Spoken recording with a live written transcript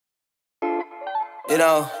You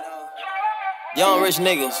know, young rich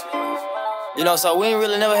niggas. You know, so we ain't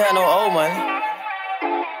really never had no old money.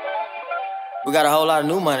 We got a whole lot of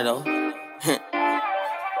new money though.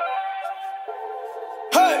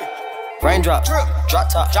 Hey! Raindrop, drip, drop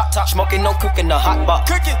top, smoking, no cooking, the hot pot.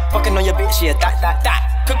 Cooking, fucking on your bitch, yeah, that.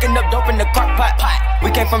 Cooking up dope in the crock pot. We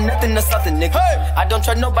came from nothing to something, nigga. Hey. I don't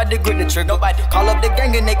trust nobody, grip the trigger. Nobody call up the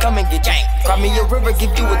gang and they come and get jank. Cry me a river,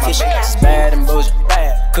 give you a tissue. Bad and Boujee,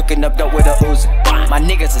 bad. Cooking up dope with a Uzi. My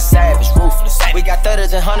niggas are savage, ruthless. We got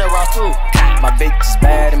 30s and 100 rounds too. My bitch is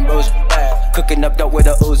bad and Boujee, bad. Cooking up dope with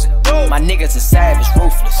a Uzi. My niggas are savage,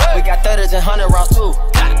 ruthless. We got 30s and 100 rounds too.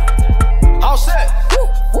 All set.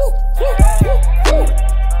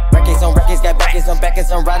 Records on records, got backers on backers.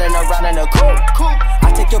 I'm riding around in a coupe.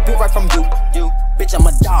 I take your bitch right from you. Bitch, I'm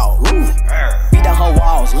a dog. Beat down her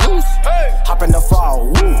walls, loose. Hop in the fall,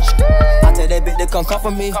 woo. I tell that bitch to come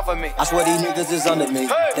comfort me. I swear these niggas is under me.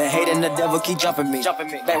 The hate and the devil keep jumping me.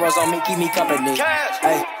 Back rows on me, keep me company.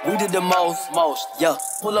 Hey, we did the most. Yeah,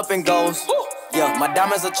 pull up and goes. Yeah, my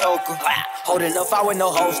diamonds a choker. Holding up, I with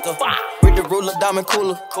no holster. With the ruler, diamond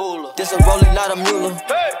cooler. This a rolling, not a mule.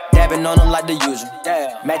 Dabbing on them like the usual.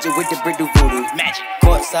 Magic with the brick do voodoo.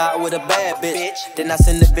 Courtside with a bad bitch. Then I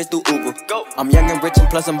send the bitch through Uber. I'm young and rich and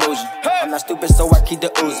plus I'm bougie. I'm not stupid, so I keep the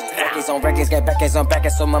Uzi. Records on records, got backers on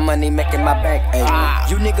backers, so my money making my back. Ay.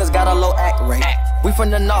 You niggas got a low act rate. We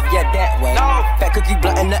from the north, yeah, that way. Fat cookie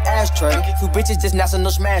blunt in the ashtray. Two bitches just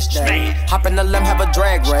national smash day. Hop in the limb, have a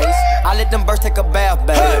drag race. I let them birds take a bath,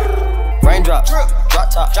 babe. Raindrop,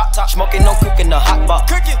 drop top, smoking, no cooking, the hot pot.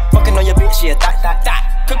 Fucking on your bitch, yeah, that.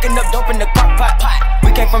 Cooking up dope in the crock pot.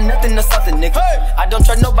 We came from nothing to something, nigga. I don't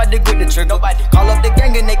trust nobody, grip the trigger. Nobody call up the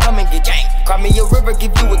gang and they come and get jank. Cry me a river,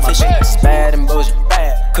 give you a tissue. Bad and Boujee,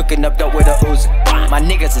 bad. Cooking up dope with a Uzi. My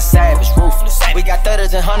niggas are savage, ruthless. We got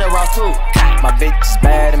 30s and 100 rounds too. My bitch is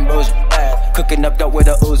bad and Boujee, bad. Cooking up dope with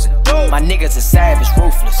a Uzi. My niggas are savage,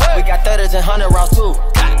 ruthless. We got 30s and 100 rounds too.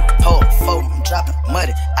 Hold, fold, I'm dropping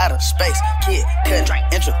muddy out of space. Kid, cut,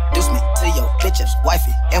 introduce me to your bitch's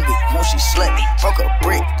wifey, and we know she slutty. Broke a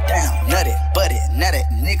brick down, nutty, butty, now that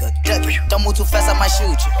nigga ducky. Don't move too fast, I might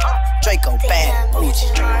shoot you. Draco, bad, Boujee.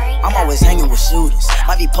 I'm always hanging with shooters.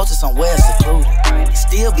 Might be posted somewhere secluded.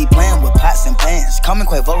 Still be playing with pots and pans. Call me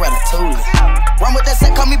Quavo, Ratatouille. Run with that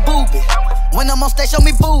set, call me Booby. When I'm on stage, show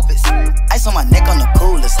me boobies. Ice on my neck on the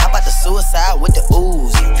coolest. Hop out the suicide with the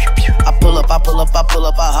ooze. I pull up, I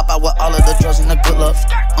hop out with all of the drugs and the good luck.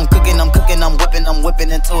 I'm cooking, I'm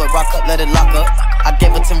whipping into it. Rock up, let it lock up. I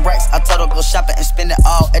gave her 10 racks, I told her go shopping and spend it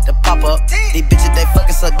all at the pop-up. These bitches, they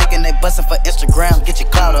fucking suck dick and they bustin' for Instagram. Get your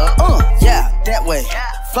clout up. Yeah, that way.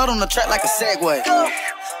 Float on the track like a Segway.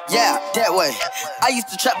 Yeah, that way. I used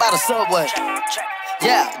to trap by the subway.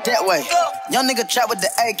 Yeah, that way. Young nigga trap with the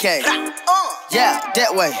AK. Yeah,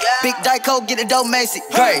 that way. Big Dyco, get it dope, Macy.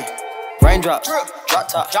 Gray. Raindrop, drop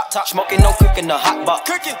top, smoking, no cooking, the hot pot.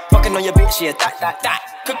 Fucking on your bitch, yeah, that.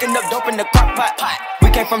 Cooking up dope in the crock pot.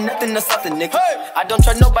 We came from nothing to something, nigga. I don't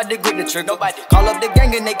trust nobody, grip the trigger. Nobody call up the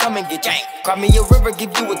gang and they come and get jank. Cry me a river,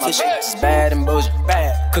 give you a tissue. Bad and Boujee,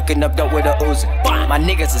 bad. Cooking up dope with a Uzi. My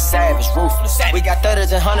niggas are savage, ruthless. We got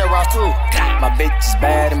 30s and 100 rounds too. My bitch is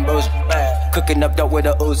bad and Boujee, bad. Cooking up dope with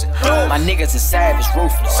a Uzi. My niggas are savage,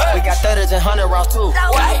 ruthless. We got 30s and 100 rounds too.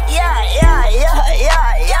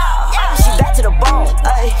 She back to the bone,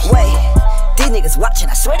 wait. These niggas watching,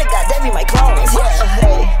 I swear to God, they be my clones.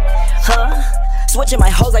 Switching my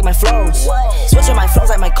hoes like my flows. Switching my flows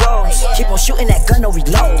like my clothes. Keep on shooting that gun, no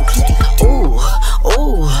reload.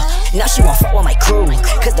 Ooh, now she won't fuck with my crew.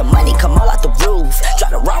 Cause the money come all out the roof.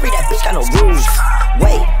 Drive the Rari, that bitch got no roof.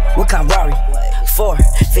 Wait, what kind of Rari?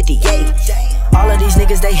 458. All of these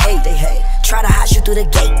niggas, they hate. Try to hide you through the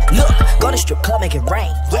gate. Look, go to strip club, make it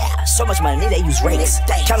rain. Yeah, so much money, they use rates.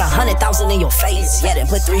 Count 100,000 in your face. Yeah, then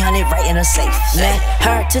put 300 right in her safe. Met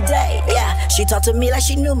her today. Yeah, she talked to me like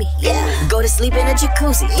she knew me. Yeah, go to sleep in a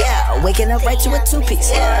jacuzzi. Yeah, waking up right to a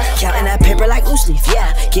two-piece. Yeah, counting that paper like loose leaf.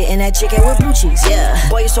 Yeah, getting that chicken with blue cheese. Yeah,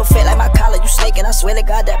 boy, you so fat like my collar, you snaking. I swear to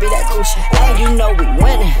God, that be that Gucci. And you know we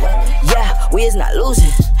winning. Yeah, we is not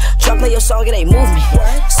losing. Try play your song, it ain't move me.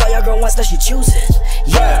 Saw your girl once, now she choosing.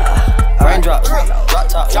 Yeah. Raindrop,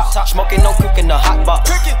 drop top, smoking, no cooking, the hot pot.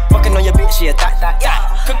 Fucking on your bitch, yeah, that.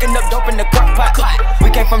 Cooking up dope in the crock pot.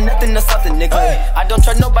 We came from nothing to something, nigga. I don't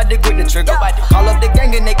trust nobody, grip the trigger. Nobody call up the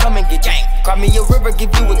gang and they come and get jank. Cry me a river,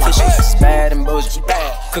 give you a tissue. Bad and Boujee,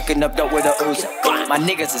 bad. Cooking up dope with a Uzi. My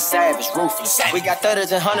niggas are savage, ruthless. We got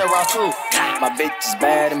 30s and 100 rounds too. My bitch is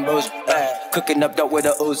bad and Boujee, bad. Cooking up dope with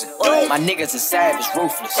a Uzi. My niggas are savage,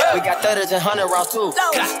 ruthless. We got 30s and 100 rounds too.